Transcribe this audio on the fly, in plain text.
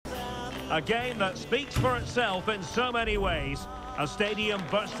A game that speaks for itself in so many ways. A stadium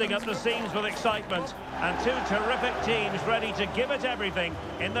bursting at the seams with excitement, and two terrific teams ready to give it everything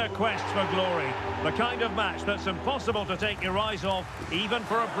in their quest for glory. The kind of match that's impossible to take your eyes off, even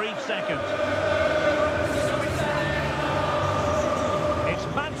for a brief second.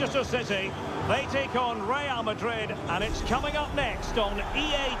 It's Manchester City. They take on Real Madrid, and it's coming up next on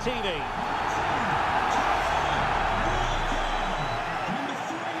EA TV.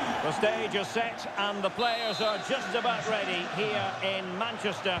 The stage is set and the players are just about ready here in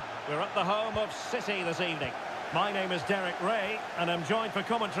Manchester. We're at the home of City this evening. My name is Derek Ray and I'm joined for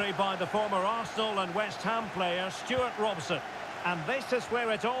commentary by the former Arsenal and West Ham player Stuart Robson. And this is where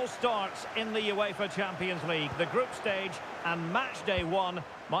it all starts in the UEFA Champions League, the group stage and match day one.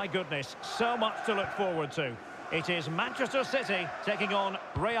 My goodness, so much to look forward to. It is Manchester City taking on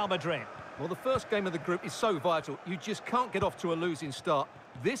Real Madrid. Well, the first game of the group is so vital. You just can't get off to a losing start.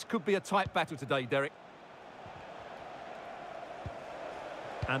 This could be a tight battle today, Derek.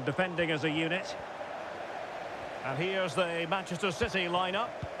 And defending as a unit. And here's the Manchester City lineup.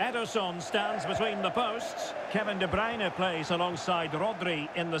 Ederson stands between the posts. Kevin De Bruyne plays alongside Rodri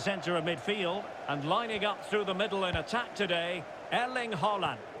in the centre of midfield. And lining up through the middle in attack today, Erling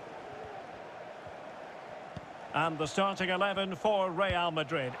Haaland. And the starting 11 for Real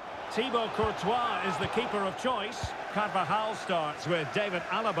Madrid. Thibaut Courtois is the keeper of choice. Carvajal starts with David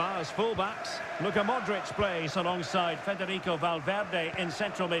Alaba as fullbacks. Luka Modric plays alongside Federico Valverde in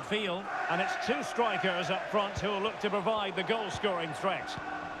central midfield. And it's two strikers up front who will look to provide the goal-scoring threat.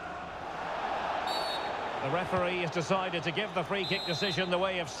 The referee has decided to give the free-kick decision the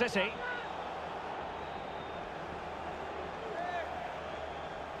way of City.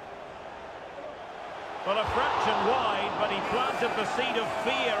 Well, a fraction wide, but he planted the seed of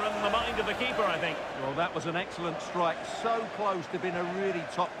fear in the mind of the keeper, I think. Well, that was an excellent strike. So close to being a really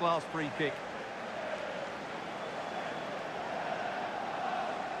top-class free kick.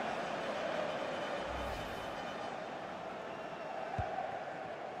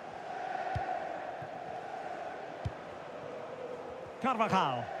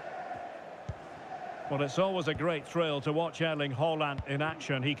 Carvajal. Well, it's always a great thrill to watch Erling Haaland in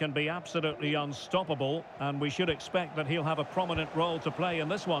action. He can be absolutely unstoppable, and we should expect that he'll have a prominent role to play in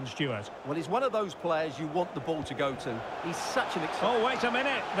this one, Stuart. Well, he's one of those players you want the ball to go to. He's such an exciting... Oh, wait a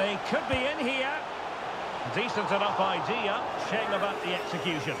minute. They could be in here. Decent enough idea. Shame about the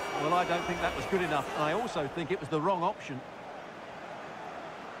execution. Well, I don't think that was good enough. I also think it was the wrong option.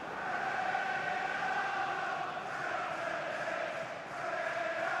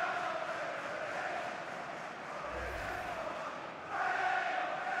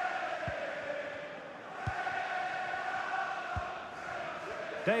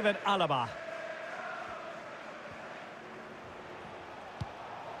 David Alaba.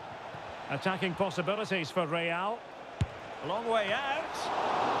 Attacking possibilities for Real. Long way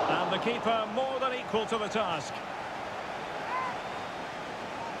out. And the keeper more than equal to the task.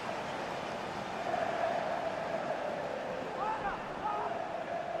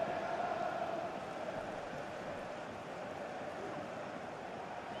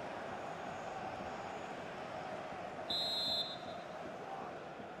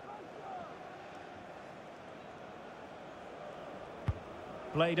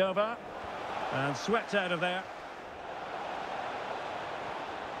 Played over and swept out of there.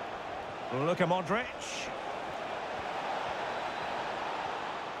 Luka Modric.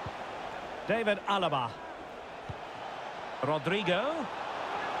 David Alaba. Rodrigo.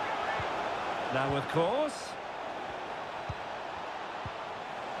 Now with course.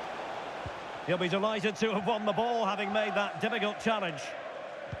 He'll be delighted to have won the ball, having made that difficult challenge.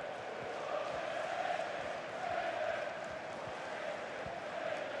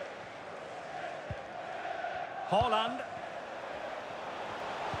 Haaland.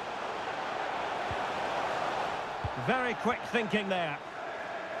 Very quick thinking there.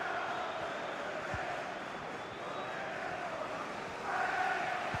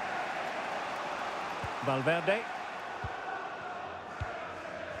 Valverde.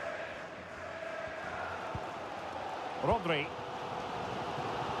 Rodri.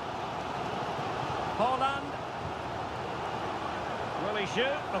 Haaland. Will he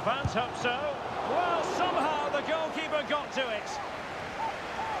shoot? The fans hope so. Well, somehow the goalkeeper got to it.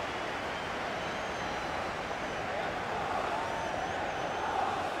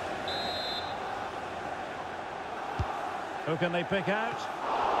 Who can they pick out?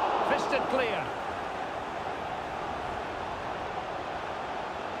 Fisted clear.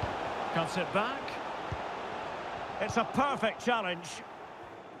 Cuts it back. It's a perfect challenge.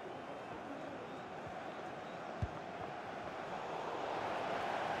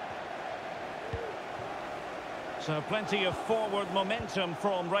 So plenty of forward momentum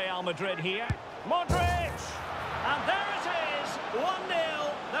from Real Madrid here. Modric! And there it is,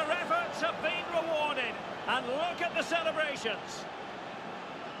 1-0. Their efforts have been rewarded. And look at the celebrations.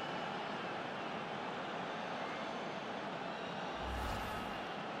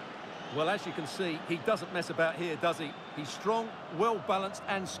 Well, as you can see, he doesn't mess about here, does he? He's strong, well-balanced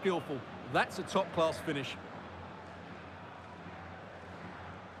and skillful. That's a top-class finish.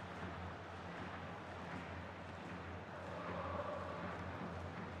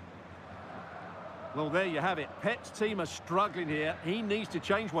 Well, there you have it. Pep's team are struggling here. He needs to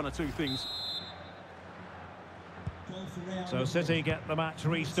change one or two things. So City get the match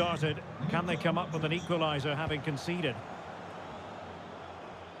restarted. Can they come up with an equaliser having conceded?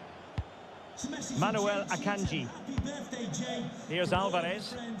 Manuel Akanji. Here's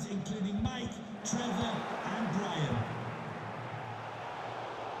Alvarez.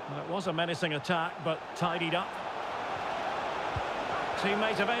 Well, it was a menacing attack, but tidied up.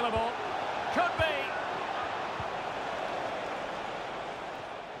 Teammate available. Could be.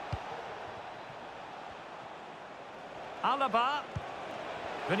 Alaba.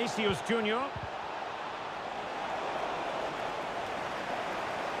 Vinicius Junior.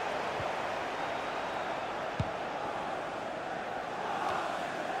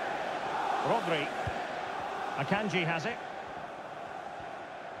 Rodri. Akanji has it.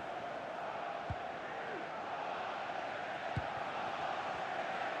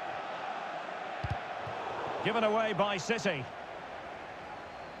 Given away by City.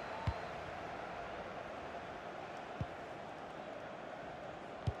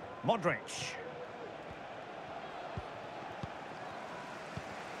 Modric.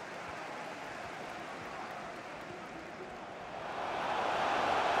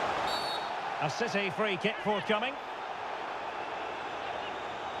 A City free kick forthcoming.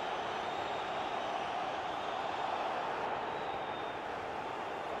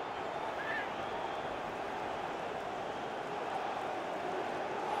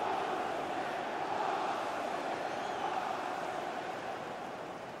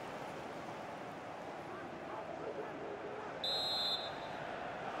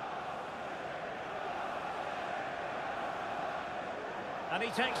 And he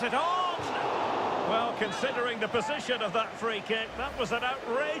takes it on! Well, considering the position of that free kick, that was an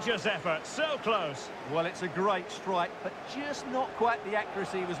outrageous effort. So close. Well, it's a great strike, but just not quite the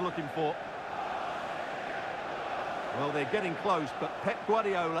accuracy he was looking for. Well, they're getting close, but Pep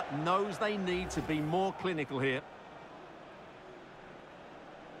Guardiola knows they need to be more clinical here.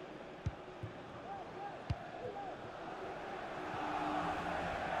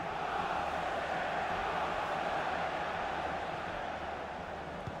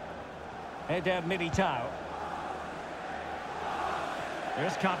 Eder Militao.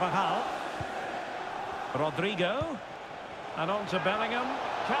 Here's Carvajal. Rodrigo. And on to Bellingham.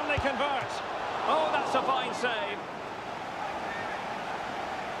 Can they convert? Oh, that's a fine save.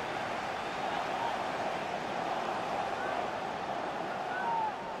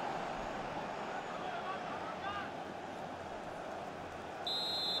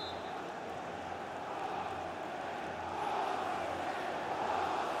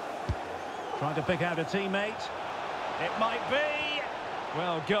 Trying to pick out a teammate. It might be.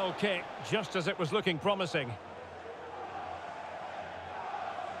 Well, goal kick, just as it was looking promising.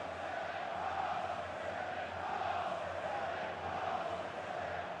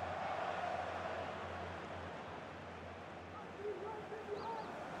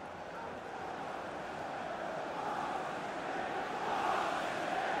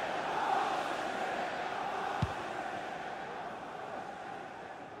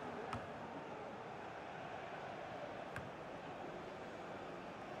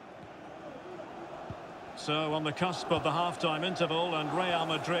 So on the cusp of the half-time interval and Real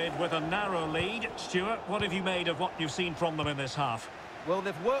Madrid with a narrow lead. Stuart, what have you made of what you've seen from them in this half? Well,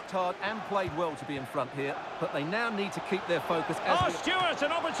 they've worked hard and played well to be in front here, but they now need to keep their focus as Stuart,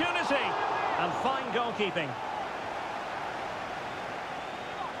 an opportunity! And fine goalkeeping.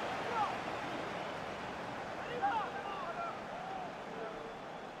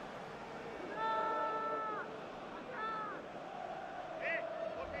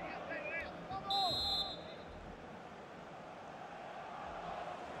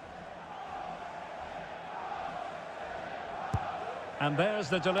 And there's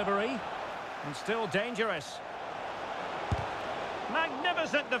the delivery. And still dangerous.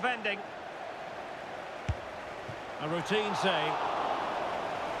 Magnificent defending. A routine save.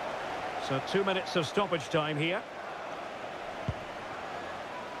 So 2 minutes of stoppage time here.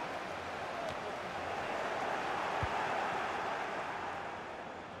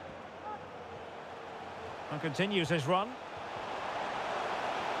 And continues his run.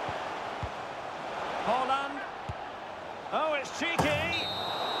 Holland. Oh, it's cheeky!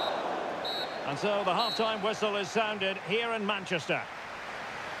 And so the half-time whistle is sounded here in Manchester.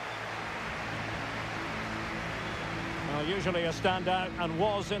 Well, usually a standout, and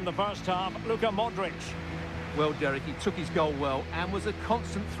was in the first half, Luka Modric. Well, Derek, he took his goal well and was a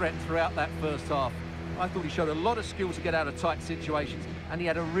constant threat throughout that first half. I thought he showed a lot of skills to get out of tight situations, and he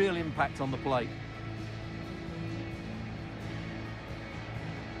had a real impact on the play.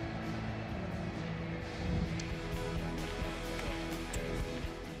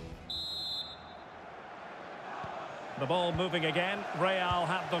 The ball moving again. Real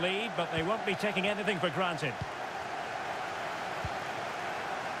have the lead, but they won't be taking anything for granted.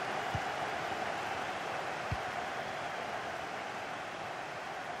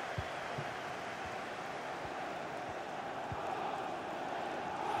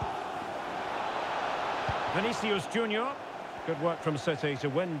 Vinicius Junior. Good work from City to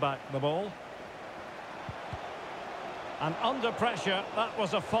win back the ball. And under pressure, that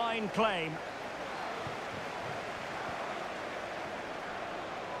was a fine claim.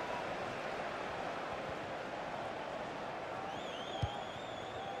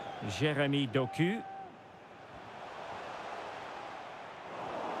 Jérémy Doku.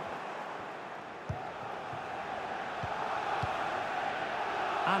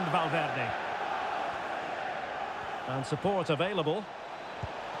 And Valverde. And support available.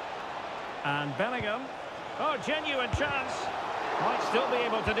 And Bellingham. Oh, genuine chance. Might still be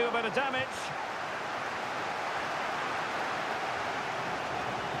able to do a bit of damage.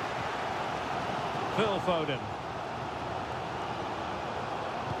 Phil Foden.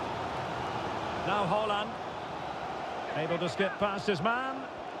 Now Holland. Able to skip past his man.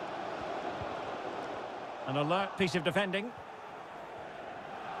 An alert piece of defending.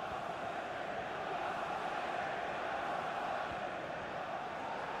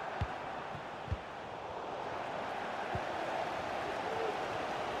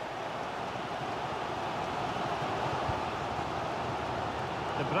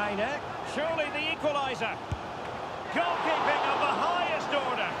 De Bruyne, surely the equaliser. Goalkeeping of the highest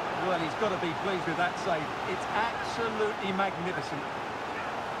order. Well, he's got to be pleased with that save. It's absolutely magnificent.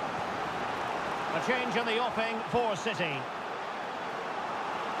 A change in the offing for City.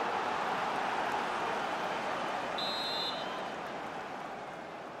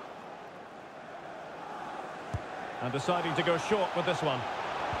 And deciding to go short with this one.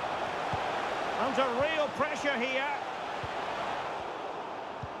 Under real pressure here.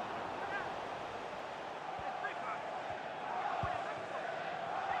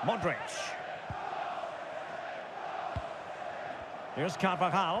 Modric. Here's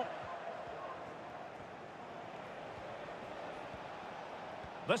Carvajal.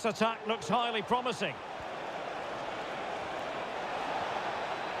 This attack looks highly promising.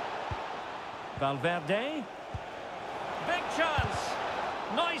 Valverde. Big chance.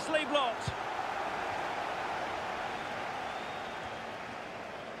 Nicely blocked.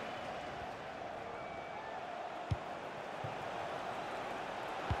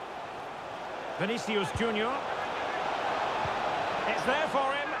 Vinicius Junior. It's there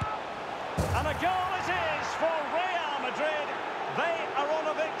for him. And a goal it is for Real Madrid. They are on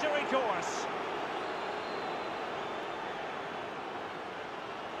a victory course.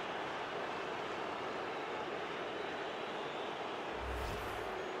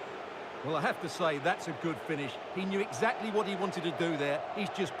 Well, I have to say, that's a good finish. He knew exactly what he wanted to do there. He's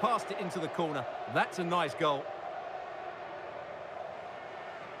just passed it into the corner. That's a nice goal.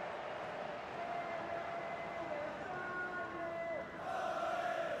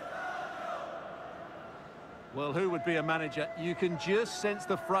 Well, who would be a manager? You can just sense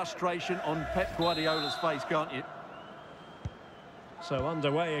the frustration on Pep Guardiola's face, can't you? So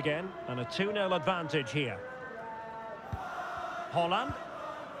underway again, and a 2-0 advantage here. Holland.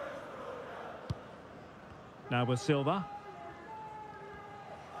 Now with Silva.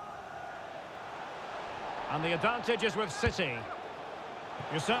 And the advantage is with City.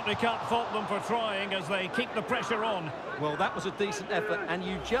 You certainly can't fault them for trying as they keep the pressure on. Well, that was a decent effort, and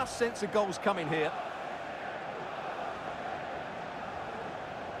you just sense the goals coming here.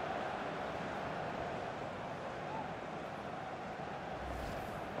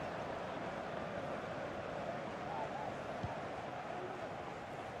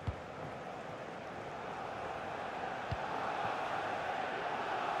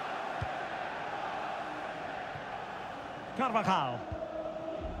 Carvajal.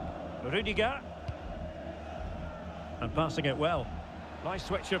 Rudiger. And passing it well. Nice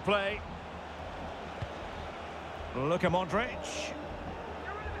switch of play. Luka Modric.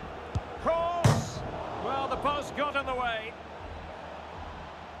 Cross! Well, post got in the way.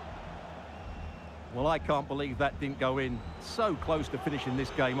 Well, I can't believe that didn't go in. So close to finishing this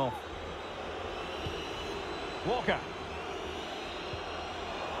game off. Walker.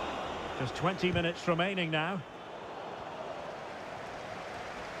 Just 20 minutes remaining now.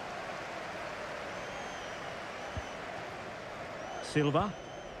 Silva.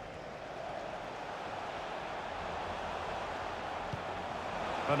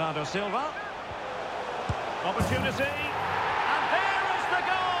 Bernardo Silva. Opportunity. And there is the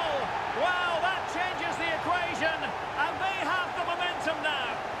goal! Wow, that changes the equation. And they have the momentum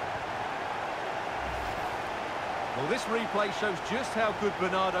now. Well, this replay shows just how good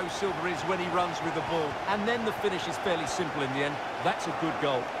Bernardo Silva is when he runs with the ball. And then the finish is fairly simple in the end. That's a good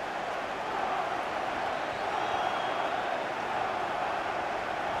goal.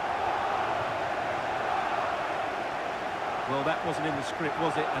 Well, that wasn't in the script,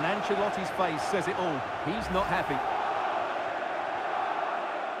 was it? And Ancelotti's face says it all. He's not happy.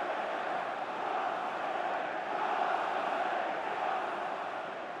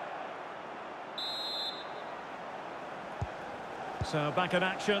 So back in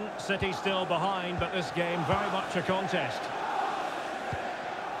action, City still behind, but this game very much a contest.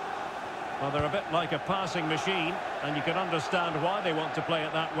 Well, they're a bit like a passing machine, and you can understand why they want to play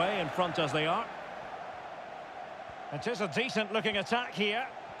it that way, in front as they are. It is a decent-looking attack here.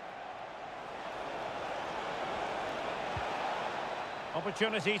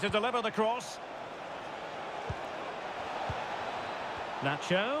 Opportunity to deliver the cross.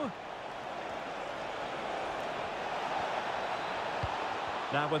 Nacho.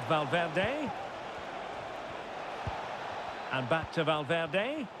 Now with Valverde. And back to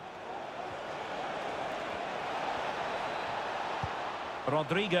Valverde.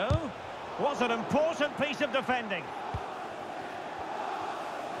 Rodrigo. Was an important piece of defending.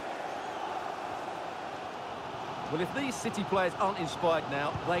 Well, if these City players aren't inspired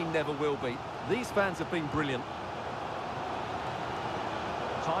now, they never will be. These fans have been brilliant.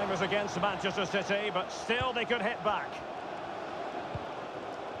 Time is against Manchester City, but still they could hit back.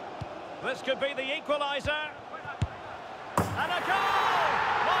 This could be the equaliser. And a goal!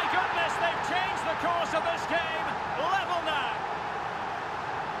 My goodness, they've changed the course of this game. Level now.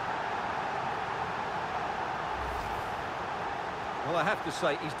 Well, I have to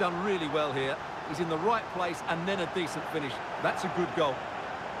say, he's done really well here. He's in the right place and then a decent finish. That's a good goal.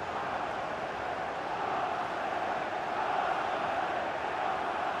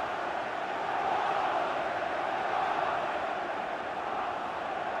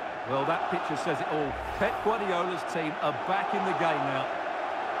 Well, that picture says it all. Pep Guardiola's team are back in the game now.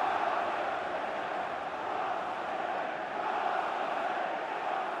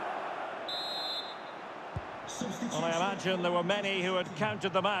 Well, I imagine there were many who had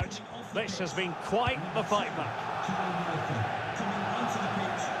counted them out. This has been quite the fight back. Coming onto the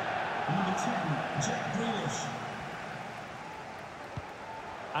pitch, number 10, Jack Grealish.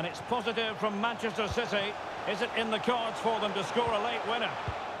 And it's positive from Manchester City. Is it in the cards for them to score a late winner?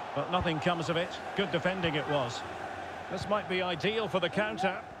 But nothing comes of it. Good defending it was. This might be ideal for the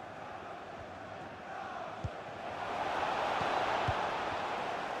counter.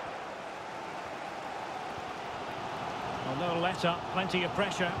 Well, no let up, plenty of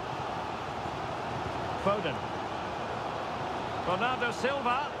pressure. Foden. Bernardo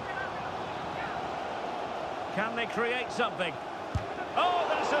Silva. Can they create something? Oh,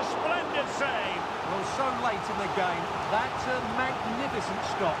 that's a splendid save. Well, so late in the game. That's a magnificent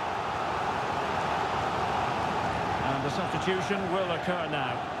stop. And the substitution will occur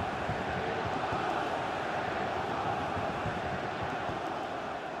now.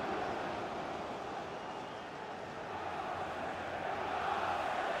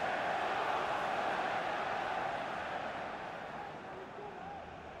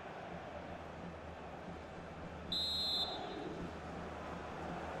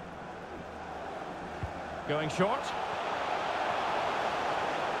 Going short.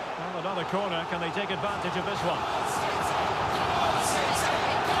 Well, another corner. Can they take advantage of this one?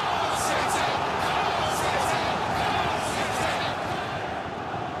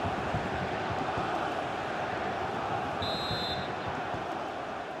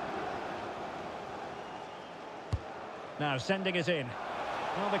 Now sending it in.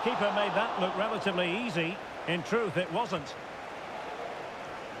 Well, the keeper made that look relatively easy. In truth, it wasn't.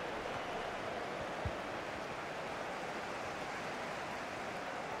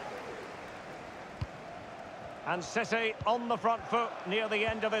 And City on the front foot near the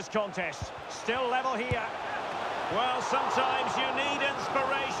end of this contest. Still level here. Well, sometimes you need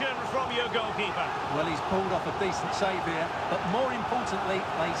inspiration from your goalkeeper. Well, he's pulled off a decent save here, but more importantly,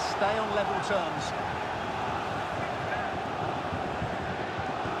 they stay on level terms.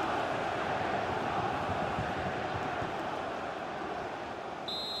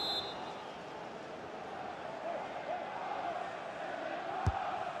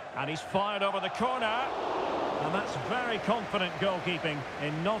 And he's fired over the corner. And that's very confident goalkeeping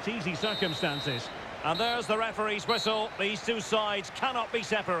in not easy circumstances. And there's the referee's whistle. These two sides cannot be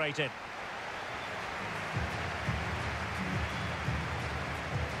separated.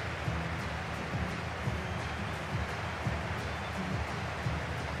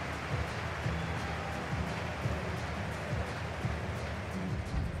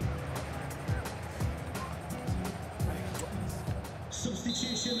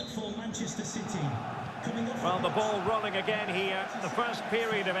 Substitution for Manchester City. Well, the ball rolling again here, the first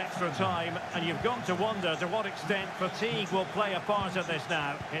period of extra time, and you've got to wonder to what extent fatigue will play a part of this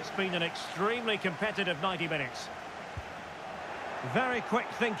now. It's been an extremely competitive 90 minutes. Very quick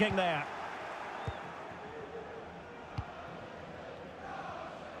thinking there.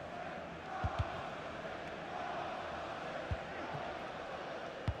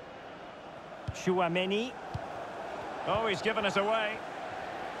 Tchouaméni. Oh, he's given us away.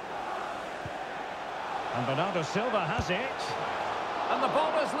 And Bernardo Silva has it. And the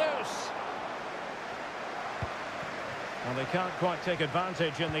ball is loose. And they can't quite take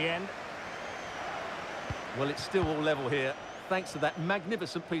advantage in the end. Well, it's still all level here, thanks to that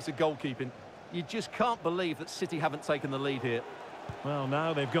magnificent piece of goalkeeping. You just can't believe that City haven't taken the lead here. Well,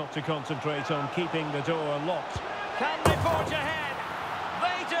 now they've got to concentrate on keeping the door locked. Can they forge ahead?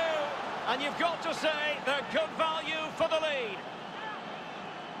 They do! And you've got to say they're good value for the lead.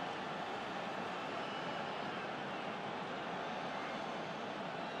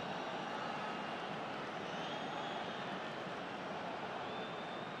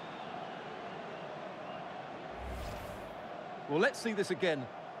 Well, let's see this again.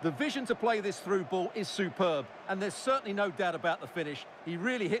 The vision to play this through ball is superb, and there's certainly no doubt about the finish. He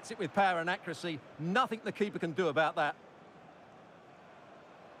really hits it with power and accuracy. Nothing the keeper can do about that.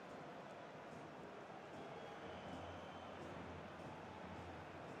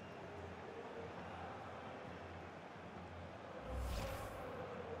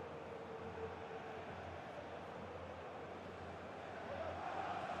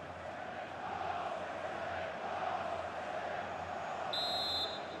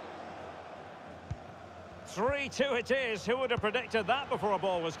 Three-two it is. Who would have predicted that before a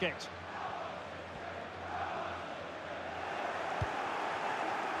ball was kicked?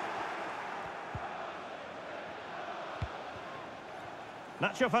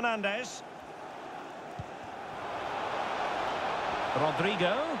 Nacho Fernandez.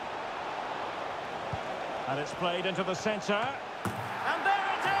 Rodrigo. And it's played into the centre. And there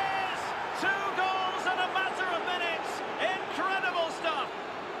it is! 2 goals in a matter of minutes. Incredible stuff.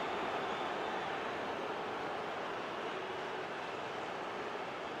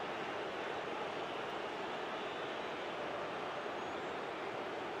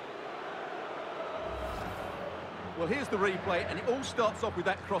 Well, here's the replay, and it all starts off with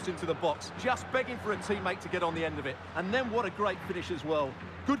that cross into the box, just begging for a teammate to get on the end of it. And then what a great finish as well.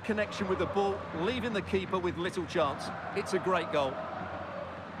 Good connection with the ball, leaving the keeper with little chance. It's a great goal.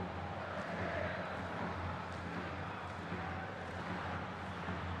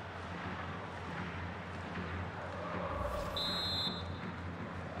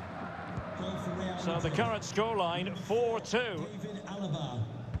 So the current scoreline, 4-2.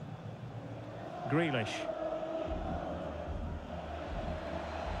 Grealish.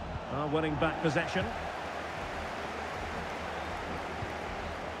 Winning back possession.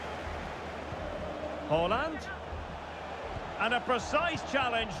 Haaland. And a precise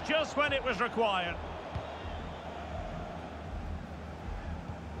challenge just when it was required.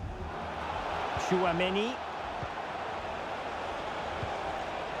 Tchouaméni.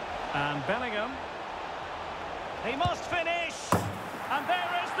 And Bellingham. He must finish. And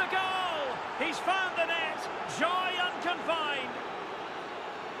there is the goal. He's found the net. Joy unconfined.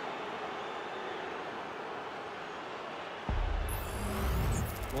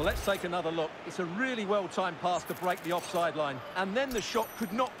 Well, let's take another look. It's a really well-timed pass to break the offside line. And then the shot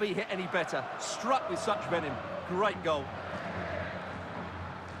could not be hit any better. Struck with such venom. Great goal.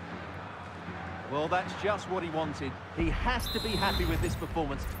 Well, that's just what he wanted. He has to be happy with this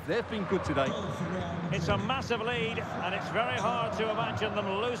performance. They've been good today. It's a massive lead, and it's very hard to imagine them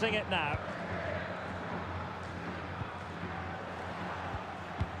losing it now.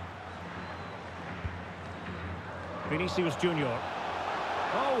 Vinicius Junior.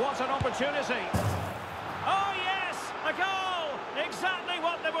 Oh, what an opportunity. Oh, yes, a goal. Exactly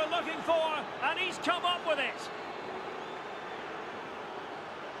what they were looking for, and he's come up with it.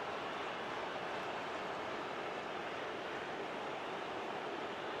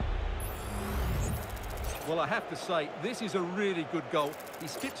 Well, I have to say, this is a really good goal. He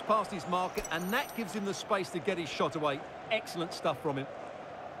skips past his marker, and that gives him the space to get his shot away. Excellent stuff from him.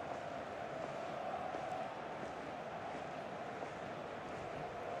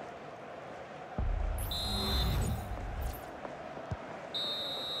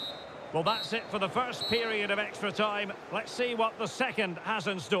 Well, that's it for the first period of extra time. Let's see what the second has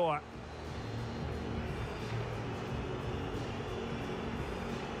in store.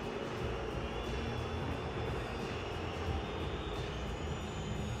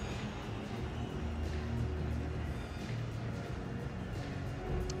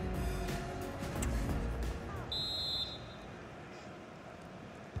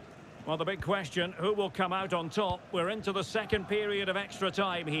 Well, the big question, who will come out on top? We're into the second period of extra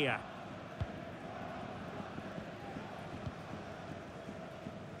time here.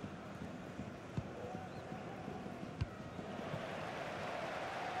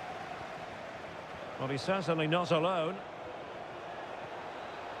 Well, he's certainly not alone.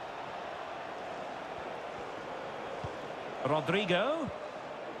 Rodrigo.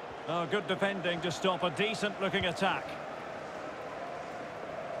 Oh, good defending to stop a decent-looking attack.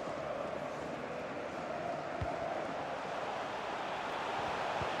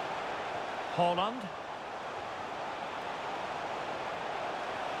 Holland.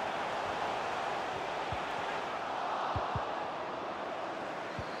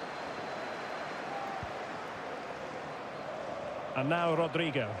 And now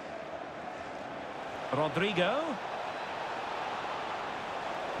Rodrigo. Rodrigo.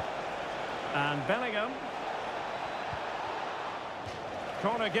 And Bellingham.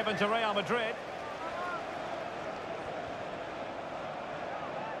 Corner given to Real Madrid.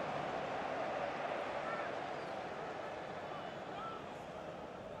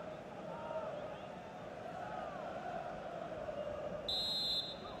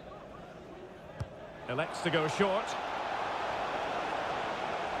 Elects to go short.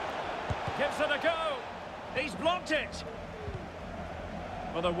 Gives it a go. He's blocked it.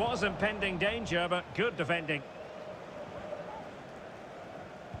 Well, there was impending danger, but good defending.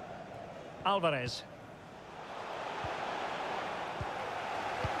 Alvarez.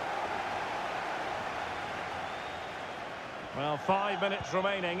 Well, 5 minutes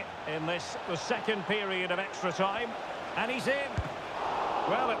remaining in this, the second period of extra time. And he's in.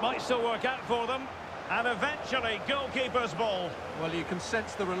 Well, it might still work out for them. And eventually, goalkeeper's ball. Well, you can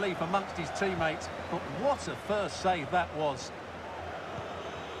sense the relief amongst his teammates, but what a first save that was.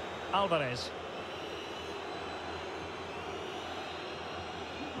 Alvarez.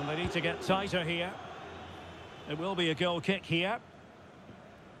 And they need to get tighter here. It will be a goal kick here.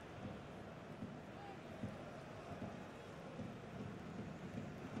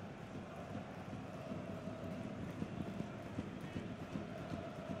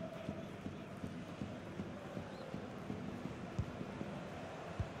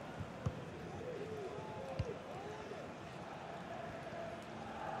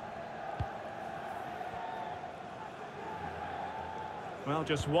 Well,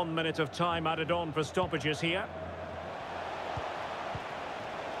 just 1 minute of time added on for stoppages here.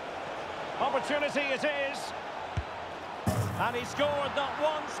 Opportunity it is. And he scored not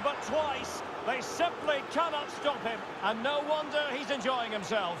once but twice. They simply cannot stop him. And no wonder he's enjoying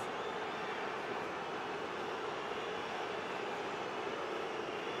himself.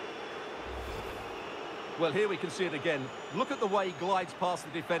 Well, here we can see it again. Look at the way he glides past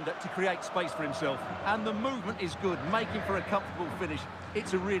the defender to create space for himself. And the movement is good, making for a comfortable finish.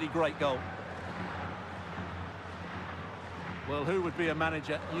 It's a really great goal. Well, who would be a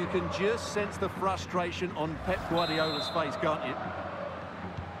manager? You can just sense the frustration on Pep Guardiola's face, can't you?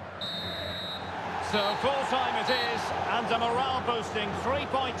 So full-time it is, and a morale-boosting 3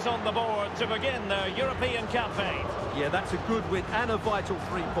 points on the board to begin their European campaign. Yeah, that's a good win and a vital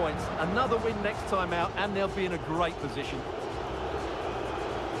 3 points. Another win next time out, and they'll be in a great position.